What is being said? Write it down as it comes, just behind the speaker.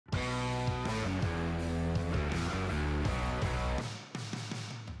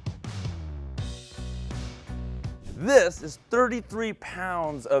This is 33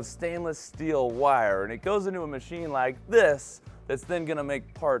 pounds of stainless steel wire, and it goes into a machine like this that's then gonna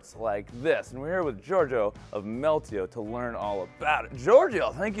make parts like this. And we're here with Giorgio of Meltio to learn all about it.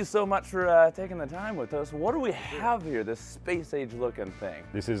 Giorgio, thank you so much for taking the time with us. What do we have here, this space age looking thing?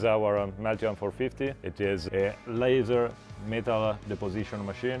 This is our Meltio 450. It is a laser metal deposition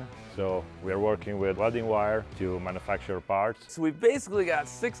machine. So we are working with welding wire to manufacture parts. So we've basically got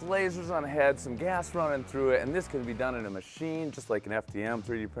 6 lasers on a head, some gas running through it, and this can be done in a machine, just like an FDM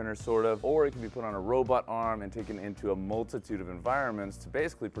 3D printer sort of, or it can be put on a robot arm and taken into a multitude of environments to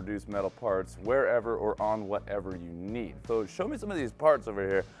basically produce metal parts wherever or on whatever you need. So show me some of these parts over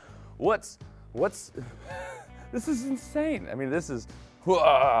here. What's, this is insane. I mean, this is,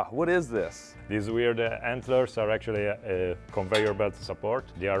 what is this? These weird antlers are actually a conveyor belt support.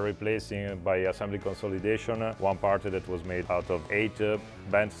 They are replacing by assembly consolidation one part that was made out of 8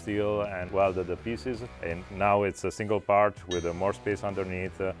 bent steel and welded pieces. And now it's a single part with more space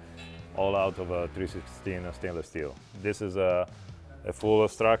underneath, all out of 316 stainless steel. This is a full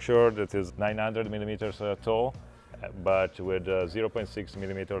structure that is 900 millimeters tall, but with 0.6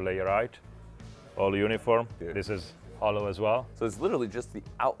 millimeter layer height, all uniform. This is hollow as well. So it's literally just the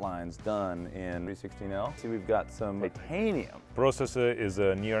outlines done in 316L. See, we've got some titanium. Process is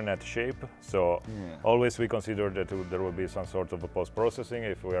a near net shape, so always we consider that there will be some sort of a post-processing.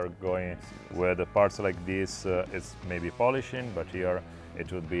 If we are going with parts like this, it's maybe polishing, but here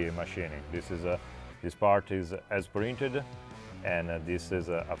it would be machining. This part is as printed, and this is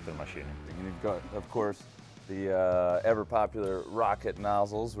after machining. And you've got, of course, the ever popular rocket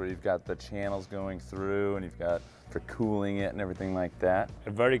nozzles where you've got the channels going through and you've got for cooling it and everything like that.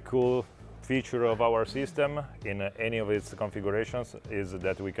 A very cool feature of our system in any of its configurations is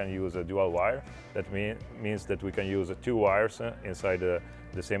that we can use a dual wire. That means that we can use 2 wires inside the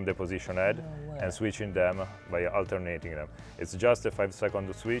same deposition head and switching them by alternating them. It's just a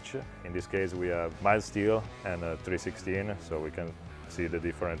 5-second switch. In this case we have mild steel and 316, so we can see the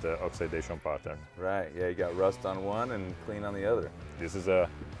different oxidation pattern. Right, yeah, you got rust on one and clean on the other. This is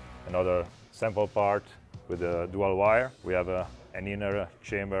another sample part with a dual wire. We have an inner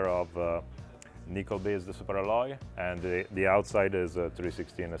chamber of nickel-based superalloy, and the outside is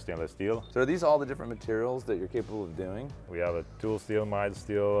 316 stainless steel. So are these all the different materials that you're capable of doing? We have a tool steel, mild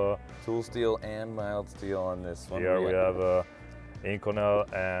steel. Tool steel and mild steel on this one. Here we have Inconel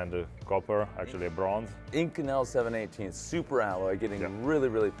and copper, actually a bronze. Inconel 718, super alloy, getting really,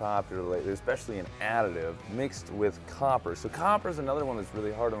 really popular lately, especially in additive, mixed with copper. So copper is another one that's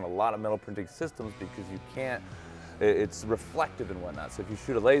really hard on a lot of metal printing systems because you can't, it's reflective and whatnot. So if you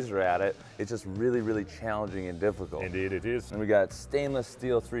shoot a laser at it, it's just really, really challenging and difficult. Indeed it is. And we got stainless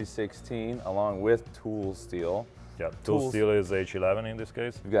steel 316 along with tool steel. Yeah, tool steel is H11 in this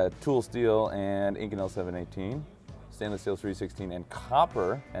case. We've got tool steel and Inconel 718. Stainless steel 316 and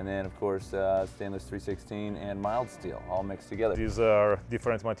copper, and then of course stainless 316 and mild steel, all mixed together. These are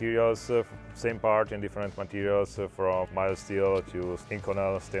different materials, same part in different materials, from mild steel to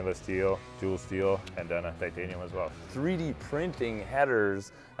Inconel stainless steel, tool steel, and then titanium as well. 3D printing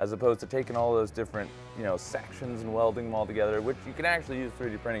headers as opposed to taking all those different sections and welding them all together, which you can actually use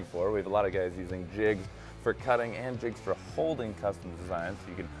 3D printing for. We have a lot of guys using jigs for cutting and jigs for holding custom designs,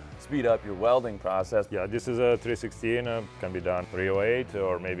 so you can speed up your welding process. Yeah, this is a 316, can be done 308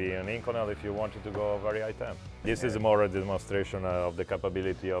 or maybe an Inconel if you wanted to go very high temp. This is more a demonstration of the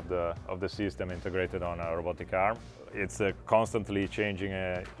capability of the system integrated on a robotic arm. It's constantly changing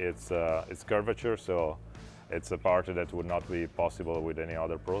its curvature, so it's a part that would not be possible with any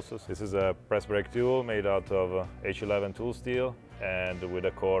other process. This is a press brake tool made out of H11 tool steel and with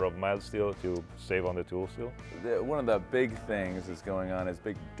a core of mild steel to save on the tool steel. One of the big things that's going on is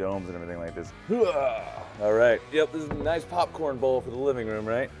big domes and everything like this. All right, yep, this is a nice popcorn bowl for the living room,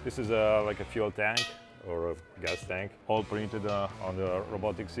 right? This is like a fuel tank or a gas tank, all printed on the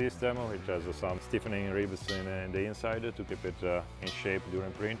robotic system, which has some stiffening ribs in the inside to keep it in shape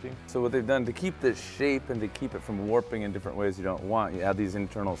during printing. So what they've done to keep this shape and to keep it from warping in different ways you don't want, you add these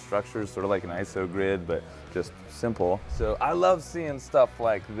internal structures, sort of like an ISO grid, but just simple. So I love seeing stuff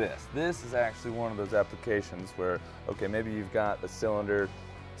like this. This is actually one of those applications where, okay, maybe you've got a cylinder,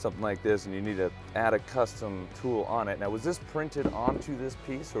 something like this, and you need to add a custom tool on it. Now, was this printed onto this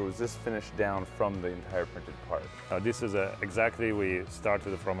piece, or was this finished down from the entire printed part? This is exactly, we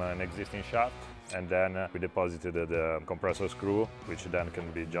started from an existing shaft, and then we deposited the compressor screw, which then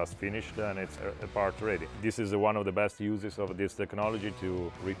can be just finished, and it's a part ready. This is one of the best uses of this technology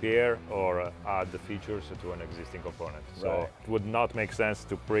to repair or add the features to an existing component. Right. So it would not make sense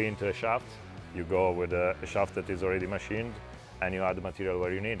to print a shaft. You go with a shaft that is already machined, and you add the material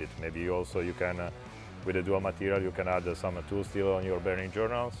where you need it. Maybe you can with the dual material, you can add some tool steel on your bearing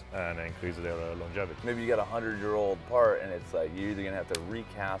journals and increase their longevity. Maybe you got a 100-year-old part and it's like you're either gonna have to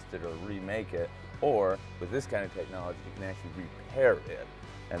recast it or remake it, or with this kind of technology, you can actually repair it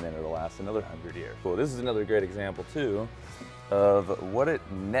and then it'll last another 100 years. Cool, this is another great example too of what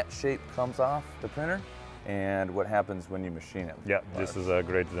net shape comes off the printer and what happens when you machine it. Yeah, this is a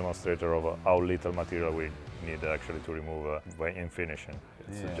great demonstrator of how little material we need actually to remove in finishing.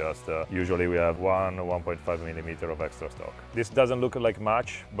 It's just, usually we have 1.5 millimeter of extra stock. This doesn't look like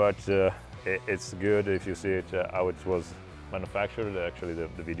much, but it's good if you see it how it was manufactured. Actually the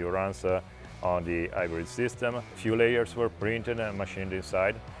video runs on the hybrid system. A few layers were printed and machined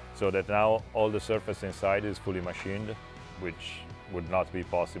inside, so that now all the surface inside is fully machined, which would not be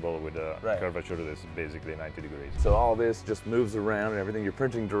possible with a curvature that's basically 90 degrees. So all this just moves around and everything. You're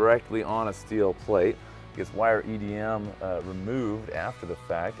printing directly on a steel plate. Gets wire EDM removed after the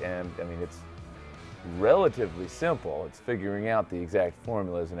fact, and I mean, it's relatively simple. It's figuring out the exact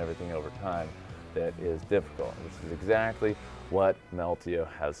formulas and everything over time that is difficult, which is exactly what Meltio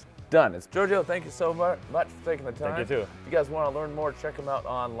has done. It's Giorgio, thank you so much for taking the time. Thank you too. If you guys want to learn more, check them out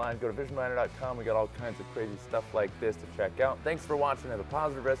online. Go to visionminer.com. We got all kinds of crazy stuff like this to check out. Thanks for watching. Have a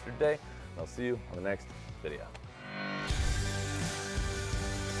positive rest of your day. I'll see you on the next video.